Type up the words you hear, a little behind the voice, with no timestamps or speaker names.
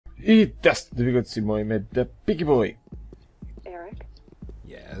I test dvigaci moj ime The Biggy Boy. Eric?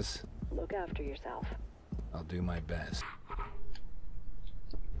 Yes? Look after yourself. I'll do my best.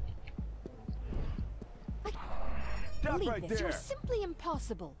 Believe this, you're simply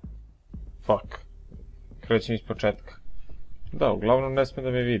impossible. Fuck. Krećem iz početka. Da, uglavnom ne sme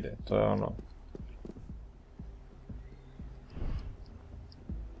da me vide, to je ono.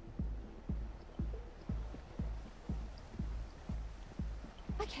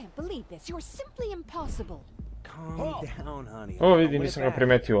 I can't believe this, you're simply impossible. Calm down, honey. O, vidi, nisam ga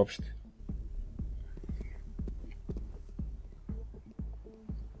primetio uopšte.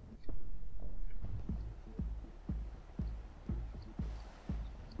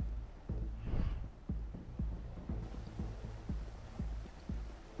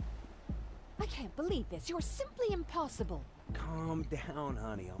 I can't believe this, you're simply impossible. Calm down,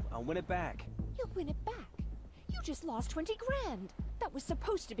 honey. I'll win it back. You'll win it back? You just lost 20 grand. That was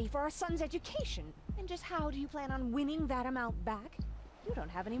supposed to be for our son's education. And just how do you plan on winning that amount back? You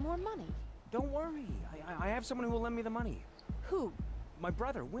don't have any more money. Don't worry. I have someone who will lend me the money. Who? My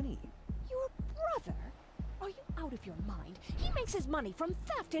brother, Winnie. Your brother? Are you out of your mind? He makes his money from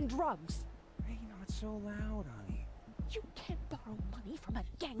theft and drugs. Hey, not so loud, honey. You can't borrow money from a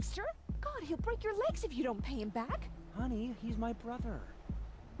gangster. God, he'll break your legs if you don't pay him back. Honey, he's my brother.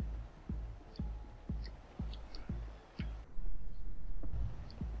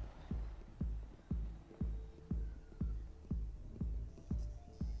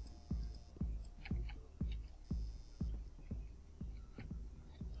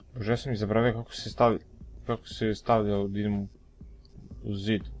 Bože, ja sam i zaboravio kako se stavlja da idem u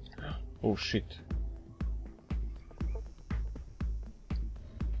zid. Oh shit.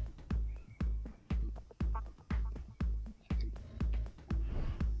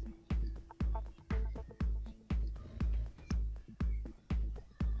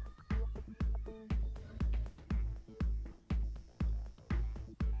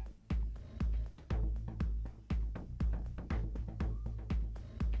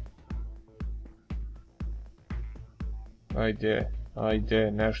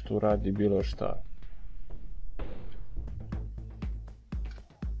 Ajde, nešto uradi, bilo šta.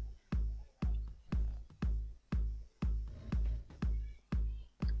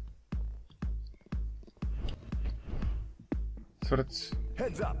 Cvrc.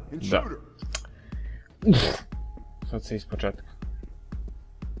 Da. Sad se ispočetka.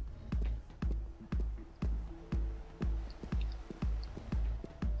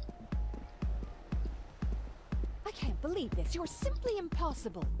 Believe this, you're simply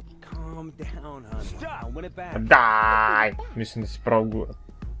impossible. Calm down, honey. Stop! I'll win it back. Daj! Mislim da si progura.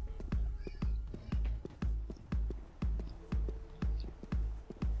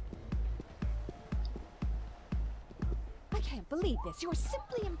 I can't believe this, you're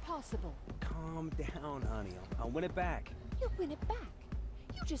simply impossible. Calm down, honey. I'll win it back. You'll win it back?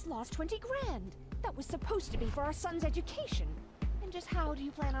 You just lost 20 grand. That was supposed to be for our son's education. And just how do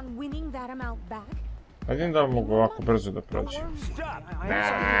you plan on winning that amount back? Vidim da li mogu ovako brzo da prođem.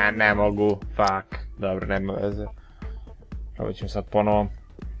 Ne mogu. Fuck. Dobro, nema veze. Probat ćemo sad ponovo.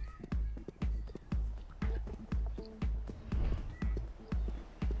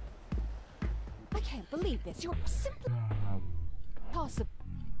 I can't believe this. You're simply possible.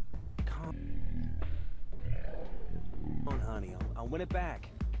 Come on, honey. I'll win it back.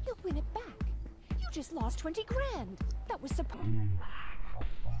 You'll win it back. You just lost 20 grand. That was supposed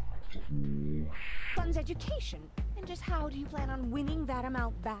son's education. And just how do you plan on winning that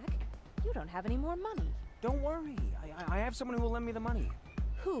amount back? You don't have any more money. Don't worry. I have someone who will lend me the money.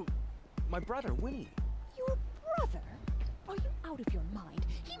 Who? My brother, Winnie. Your brother? Are you out of your mind?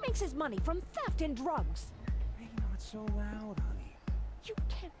 He makes his money from theft and drugs. Hey, not so loud, honey. You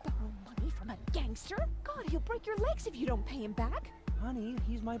can't borrow money from a gangster. God, he'll break your legs if you don't pay him back. Honey,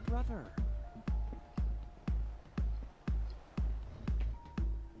 he's my brother.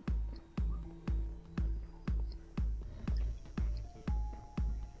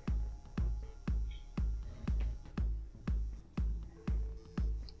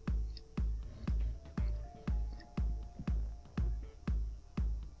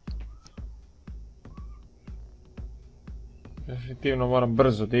 Definitivno moram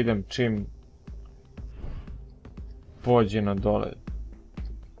brzo da idem čim pođe na dole.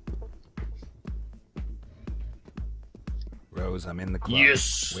 Rose, I'm in the club.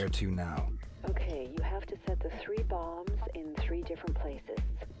 Yes! Where to now? Okay, you have to set the 3 bombs in 3 different places.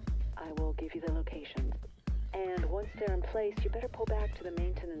 I will give you the locations. And once they're in place, you better pull back to the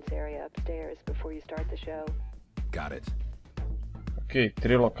maintenance area upstairs before you start the show. Got it. Ok,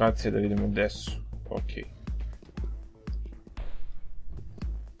 3 lokacije da vidimo gde su. Ok.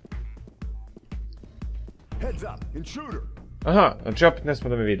 Heads up, intruder. Aha, znači opet ne smo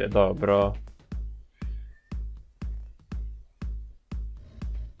da me vide, dobro.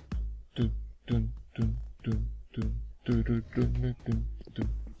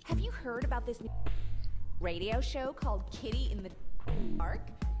 Have you heard about this new radio show called Kitty in the Dark?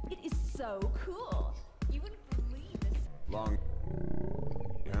 It is so cool. You wouldn't believe this. Long.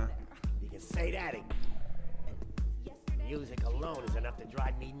 Huh? You can say that again. Music alone is enough to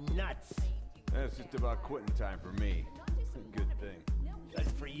drive me nuts. That's just about quitting time for me. Good thing.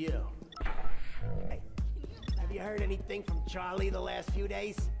 Good for you. Hey, have you heard anything from Charlie the last few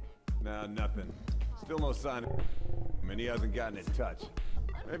days? Nah, nothing. Still no sign of him, and he hasn't gotten in touch.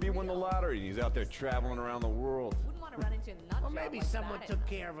 Maybe he won the lottery and he's out there traveling around the world. Wouldn't want to run into a nut Or job maybe like someone that. took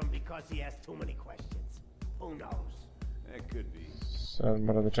care of him because he has too many questions. Who knows? That could be. Sad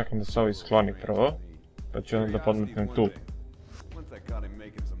moram da čekam da se ovi skloni prvo. Pa ću onda da podmetnem tu. Once I caught him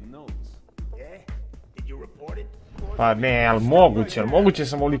making some notes. Yeah? Did you report it? Pa ne, ali moguće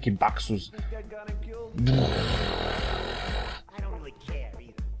sam oliki baksuz. Think that got him killed? I don't really care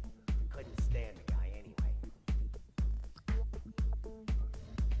either. Couldn't stand the guy anyway.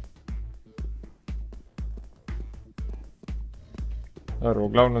 Dobro,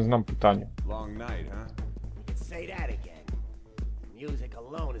 uglavnom znam putanju. Long night, huh? You can say that again. Music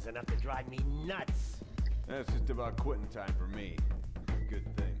alone is enough to drive me nuts. That's just about quitting time for me. Good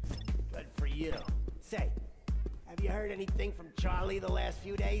thing. Good for you. Say, have you heard anything from Charlie the last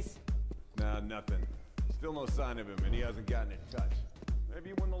few days? Nah, nothing. Still no sign of him, and he hasn't gotten in touch. Maybe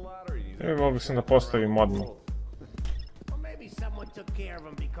he won the lottery and he's Ne bi mogli sam da postavim odmah. Or maybe someone took care of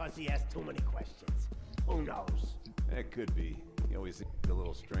him because he has too many questions. Who knows? That could be. He always seemed a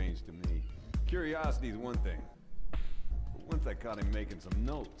little strange to me. Curiosity's one thing. But once I caught him making some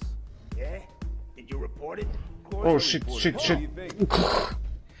notes. Yeah? Did you report it? Oh shit, shit, What shit. do you think?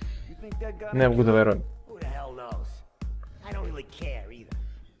 You think that got Ne him mogu da verujem. Who the hell knows? I don't really care either.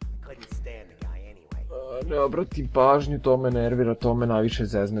 Couldn't stand the guy anyway. Ne obratim pažnju, to me nervira, to me najviše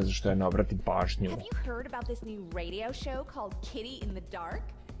zezne zašto ja ne obratim pažnju. Have you heard about this new radio show called Kitty in the Dark?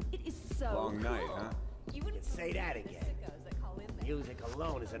 It is so Long cool. night, huh? You wouldn't Say that believe the again. sickos that call in there. Music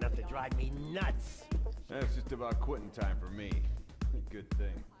alone is enough to drive me nuts. That's just about quitting time for me. Good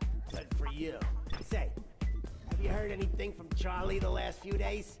thing. Good for you. Say, have you heard anything from Charlie the last few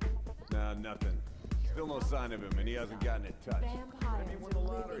days? Nah, nothing. Still no sign of him, and he hasn't gotten in touch. Maybe he won the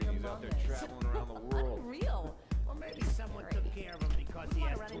lottery and he's out there traveling around the world. Unreal. Or maybe someone took care of him because he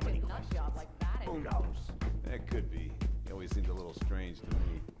has Run too into many a nut questions. job like that. Who knows? That could be. He always seemed a little strange to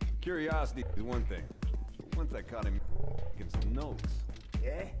me. Curiosity is one thing. But once I caught him making some notes.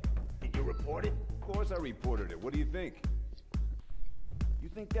 Yeah? Did you report it? Of course I reported it. What do you think? You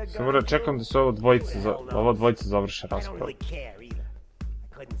think that got Samo da him čekam da killed? se ovo dvojica završe I don't raspravu. really care either.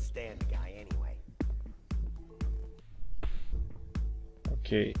 I couldn't stand the guy anyway.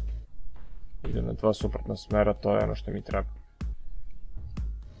 Okej. Ide na dva suprotna smera, to je ono što mi treba.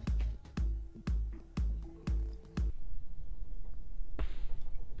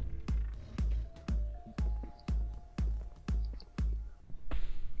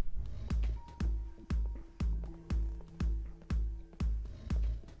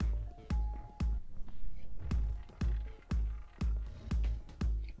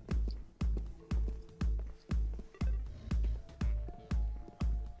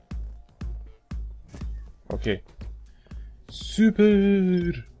 Okej.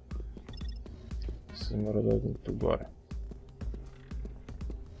 Super! Sad mora da odem tu gore.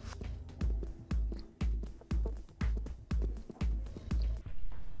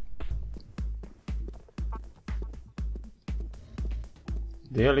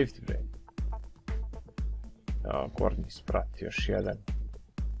 Gdje je lift, bre? Ja, gornji sprat, još jedan.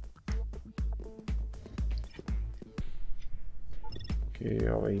 Okej,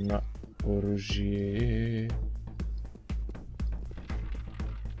 ovaj ima oružje.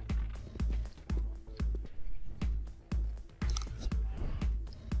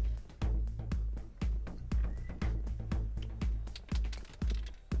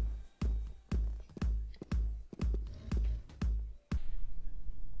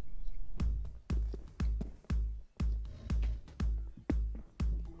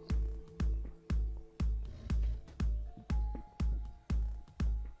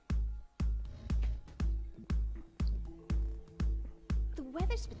 The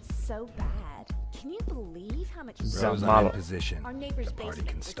weather's been so bad. Can you believe how much Za Rose, I'm malo. in position. our neighbor's The party basement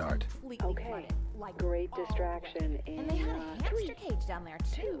can was start. completely Okay. flooded? Like Great all the way. distraction in And they had a hamster 3, cage down there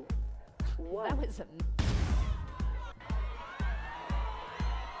too. 2, 1. That was a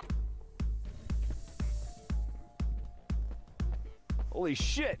Holy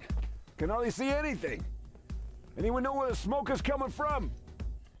shit! Can hardly see anything. Anyone know where the smoke is coming from?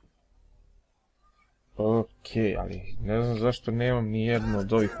 Okej, ali ne znam zašto nemam ni jednu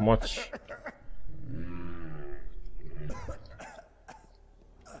od ovih moći.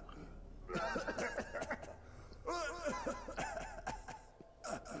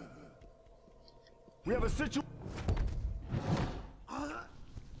 We have a situation.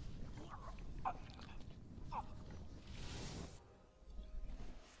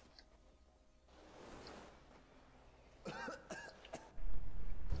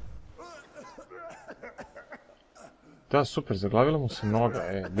 Da, super, zaglavila mu se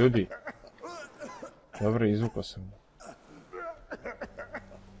noga, ljudi. Dobro, izvukao sam.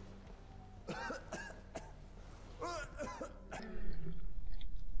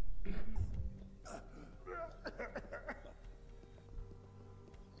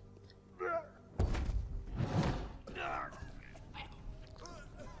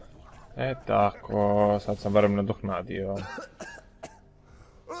 Tako, sad sam barem nadoknadio.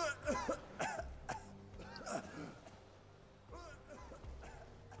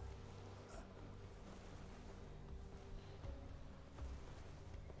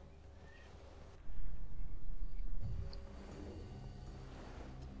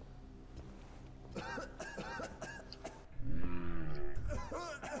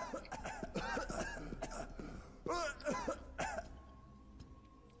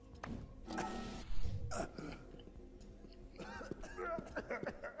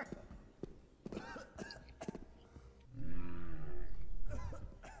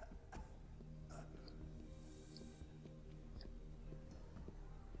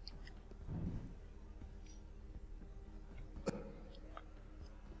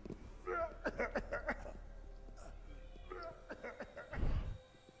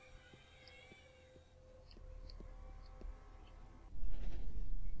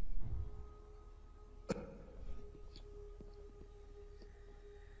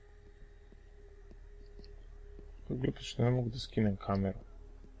 Glupo što ne mogu da skinem kameru.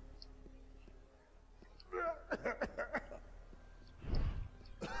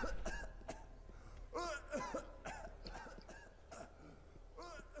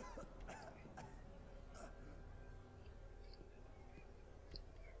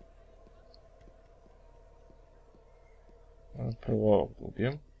 Prvo ovog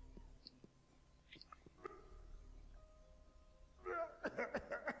ubijem.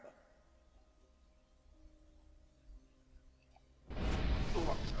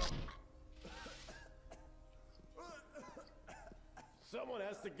 Someone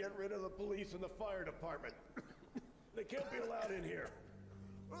has to get rid of the police and the fire department. They can't be allowed in here.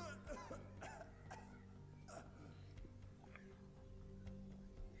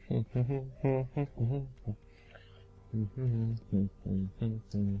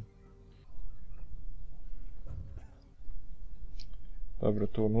 Dobro,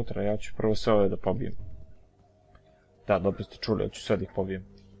 tu unutra, ja ću prvo sve ove da pobijem. Da, dobro ste čuli, ja ću sve da ih pobijem.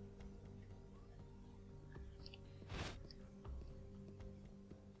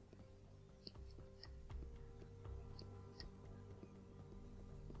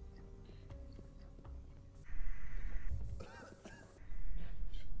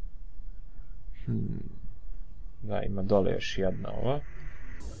 Da, ima dole još jedna ova.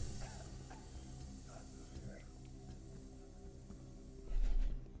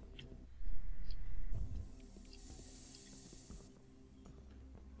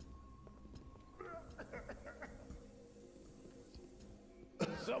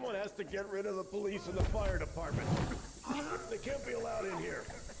 Someone has to get rid of the police and the fire department. They can't be allowed in here.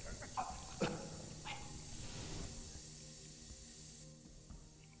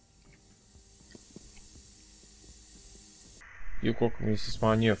 I koliko mi se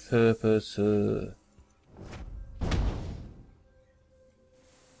smanjio FPS.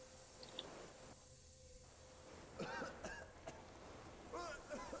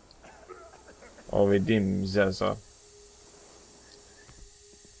 Ovaj dim zeza.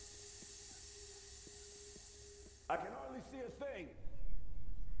 I can hardly see a thing.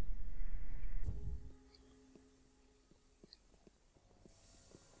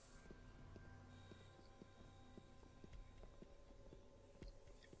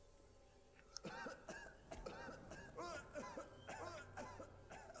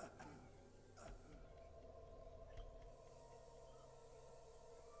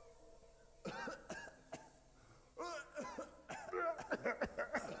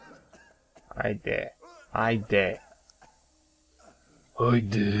 Ajde, ajde.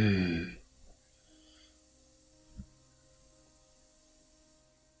 Ajde.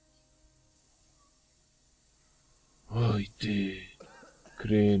 Ajde.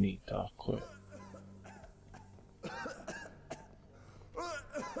 Kreni, tako je.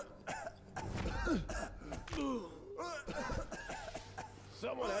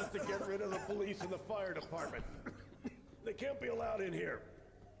 Someone has to get rid of the police and the fire department. They can't be allowed in here.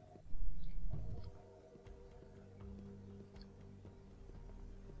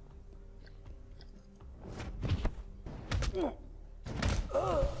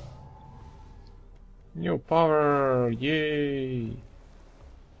 New power, jej!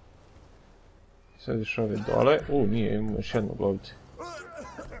 Sad još ove dole. Nije, imamo još jednog ovdje.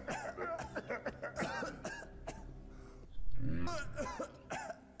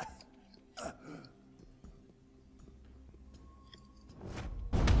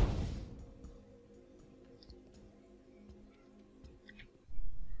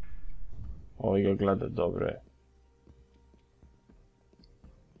 Ovo ga gleda, dobro je.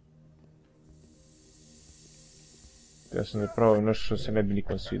 Ja sam napravio nešto što se ne bi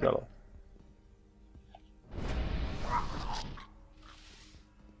nikom svidalo.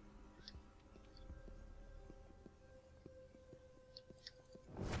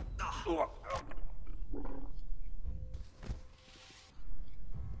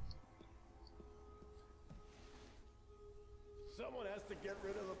 Someone has to get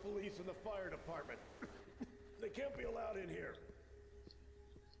rid of the police and the fire department. They can't be allowed in here.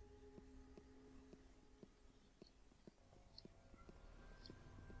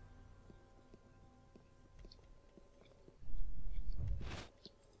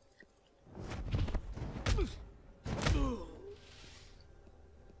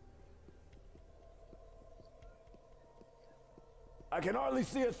 I can hardly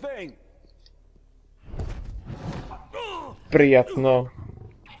see a thing. Prijatno.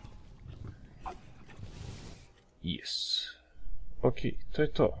 Yes. Ok, to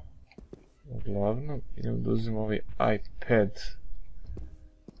je to. Uglavnom, idemo da uzmemo ovaj iPad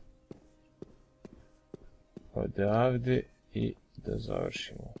odavde i da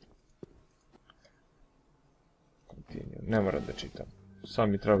završimo. Continue. Ne moram da čitam. Samo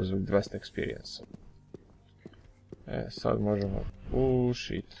mi treba zbog 200 experience-a. Sad možemo...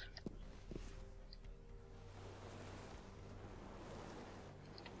 shit.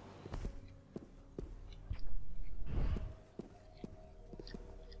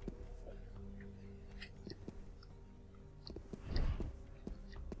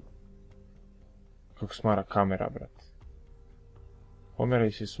 Kako smara kamera, brat.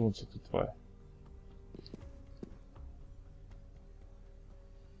 Pomeraj si sunce tu tvoje.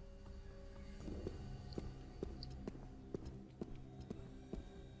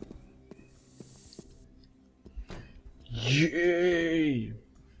 Yay!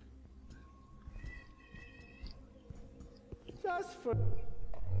 Just for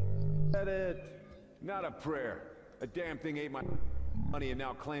it. Not a prayer. A damn thing ate my money and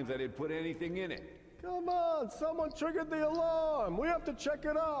now claims I didn't put anything in it. Come on, someone triggered the alarm. We have to check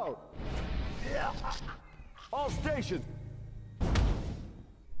it out. All stations.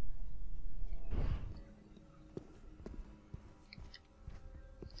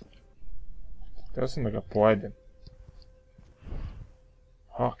 Htio sam da ga pojedem.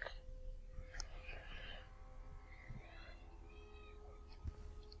 Fuck.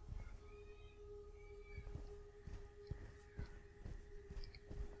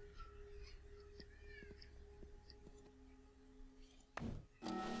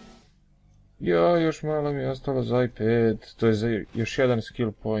 Ja, još malo mi je ostalo za iPad, to je za još jedan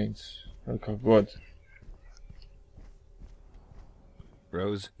skill points, ali kako god.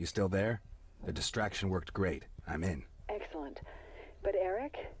 Rose, you still there? The distraction worked great. I'm in. Excellent. But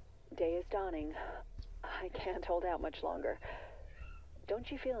Eric, day is dawning. I can't hold out much longer.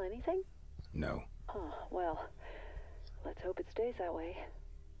 Don't you feel anything? No. Oh, well, let's hope it stays that way.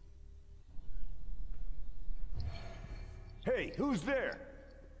 Hey, who's there?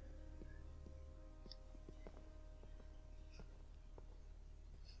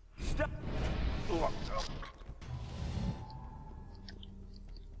 Stop.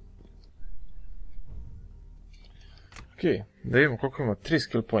 Ok, da vidimo koliko imamo, 3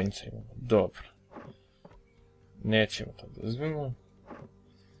 skill pointsa imamo, dobro. Nećemo to da uzmemo.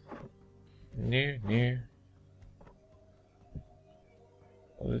 Nije.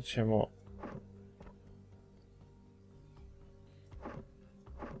 Ovdje ćemo...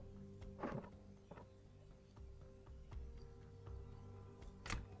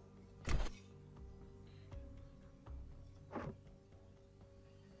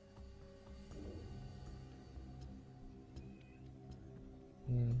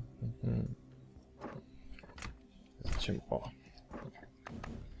 Ćemo ovo.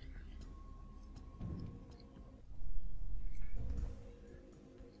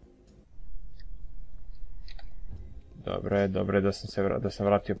 Dobro je da sam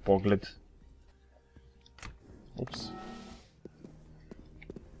vratio pogled. Ups.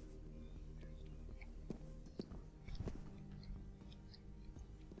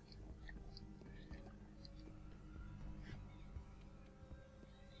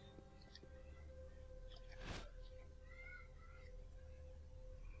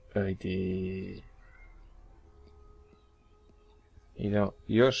 Ajde. Idemo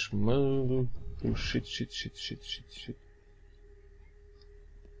još malo. Shit.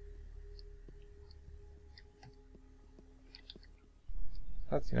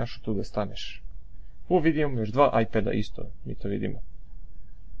 Sad si našao tu da staneš. Vidimo još 2 iPada isto, mi to vidimo.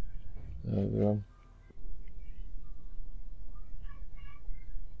 Dobro.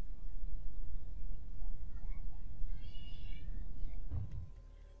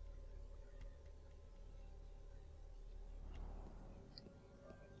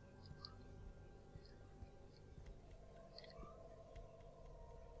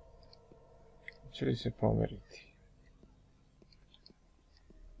 Će li se pomeriti?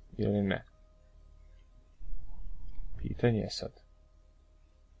 Ili ne? Pitanje je sad.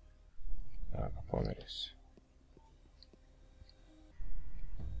 Da, pomerio se.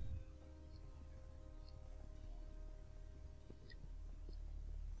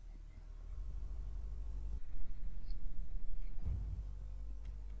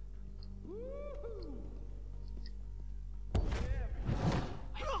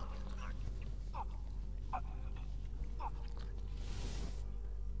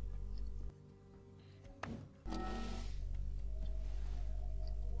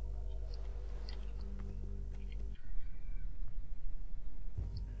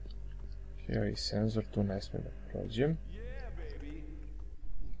 I senzor tu ne smije da prođem.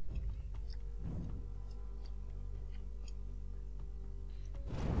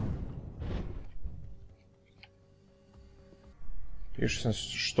 Išao sam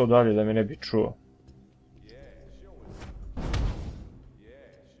što dalje da me ne bi čuo.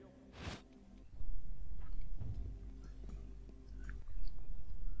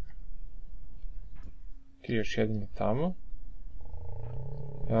 Ti još jedan je tamo.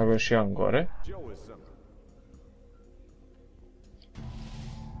 Evo ga još jedan gore.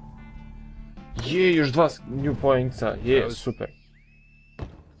 Je, još 2 new pointsa, je, super.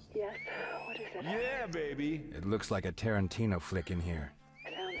 Yes, what is it? Yeah, baby. It looks like a Tarantino flick in here.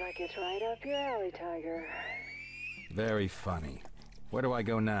 Sounds like it's right up your alley, Tiger. Very funny. Where do I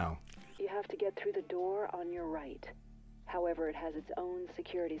go now? You have to get through the door on your right. However, it has its own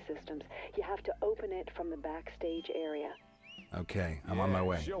security systems. You have to open it from the backstage area. Okay, I'm on my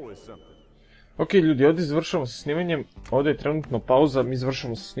way. Show us something. Ok ljudi, ovdje završamo sa snimanjem, ovdje je trenutno pauza, mi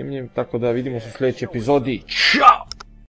završamo sa snimanjem, tako da vidimo se u sljedećoj epizodi. Ćao!